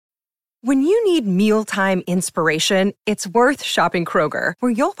When you need mealtime inspiration, it's worth shopping Kroger,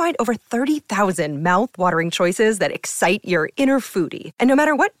 where you'll find over 30,000 mouth-watering choices that excite your inner foodie. And no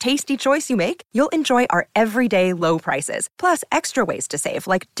matter what tasty choice you make, you'll enjoy our everyday low prices, plus extra ways to save,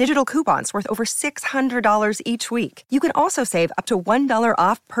 like digital coupons worth over $600 each week. You can also save up to $1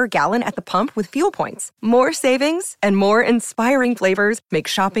 off per gallon at the pump with fuel points. More savings and more inspiring flavors make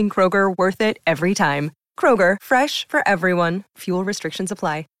shopping Kroger worth it every time. Kroger, fresh for everyone. Fuel restrictions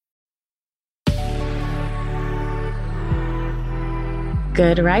apply.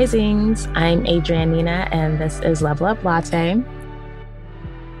 Good risings. I'm Adrienne Nina, and this is Level Up Latte.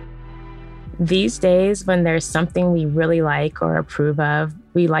 These days, when there's something we really like or approve of,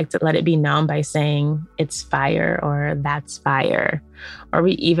 we like to let it be known by saying it's fire or that's fire, or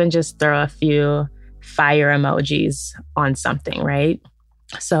we even just throw a few fire emojis on something, right?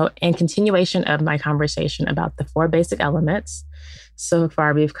 So in continuation of my conversation about the 4 basic elements, so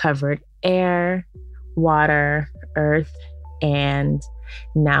far we've covered air, water, earth, and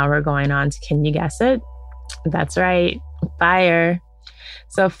now we're going on to, can you guess it? That's right, fire.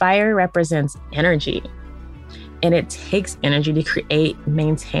 So fire represents energy, and it takes energy to create,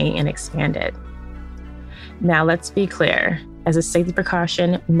 maintain, and expand it. Now, let's be clear. As a safety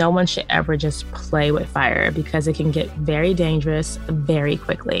precaution, no one should ever just play with fire because it can get very dangerous very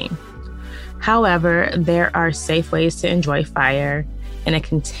quickly. However, there are safe ways to enjoy fire in a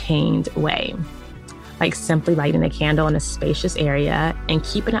contained way, like simply lighting a candle in a spacious area and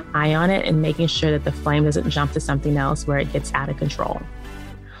keeping an eye on it and making sure that the flame doesn't jump to something else where it gets out of control.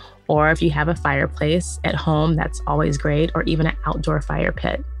 Or if you have a fireplace at home, that's always great, or even an outdoor fire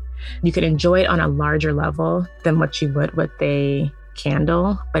pit. You can enjoy it on a larger level than what you would with a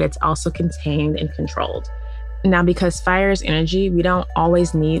candle, but it's also contained and controlled. Now, because fire is energy, we don't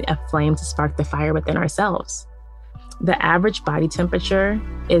always need a flame to spark the fire within ourselves. The average body temperature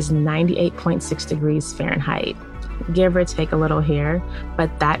is 98.6 degrees Fahrenheit, give or take a little here,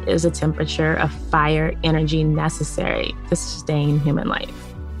 but that is the temperature of fire energy necessary to sustain human life.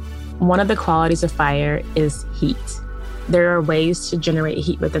 One of the qualities of fire is heat. There are ways to generate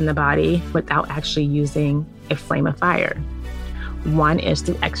heat within the body without actually using a flame of fire. One is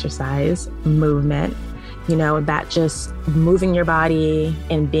through exercise, movement. That just moving your body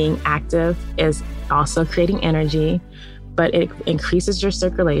and being active is also creating energy, but it increases your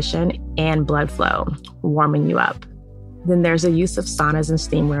circulation and blood flow, warming you up. Then there's a use of saunas and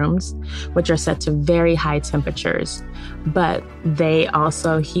steam rooms, which are set to very high temperatures, but they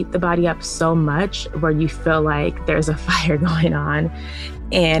also heat the body up so much where you feel like there's a fire going on,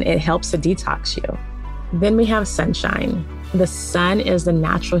 and it helps to detox you. Then we have sunshine. The sun is the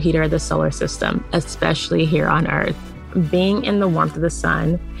natural heater of the solar system, especially here on Earth. Being in the warmth of the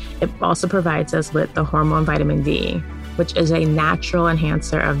sun, it also provides us with the hormone vitamin D, which is a natural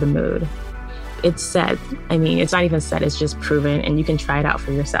enhancer of the mood. It's said, it's not even said, it's just proven, and you can try it out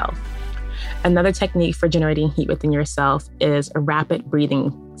for yourself. Another technique for generating heat within yourself is rapid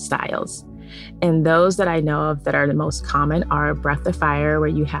breathing styles. And those that I know of that are the most common are breath of fire, where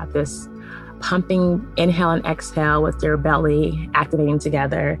you have this pumping inhale and exhale with your belly activating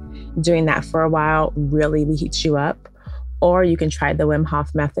together. Doing that for a while really heats you up. Or you can try the Wim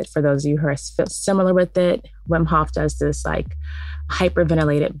Hof method for those of you who are similar with it. Wim Hof does this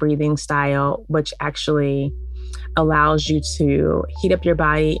hyperventilated breathing style, which actually allows you to heat up your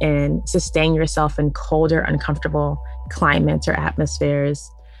body and sustain yourself in colder, uncomfortable climates or atmospheres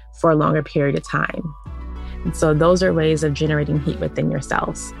for a longer period of time. And so those are ways of generating heat within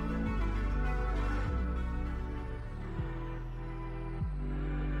yourselves.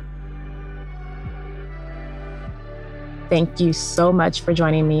 Thank you so much for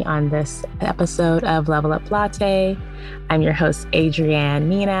joining me on this episode of Level Up Latte. I'm your host, Adrienne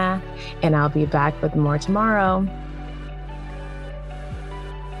Nina, and I'll be back with more tomorrow.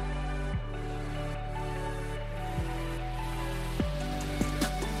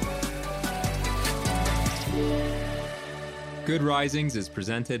 Good Risings is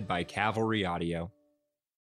presented by Cavalry Audio.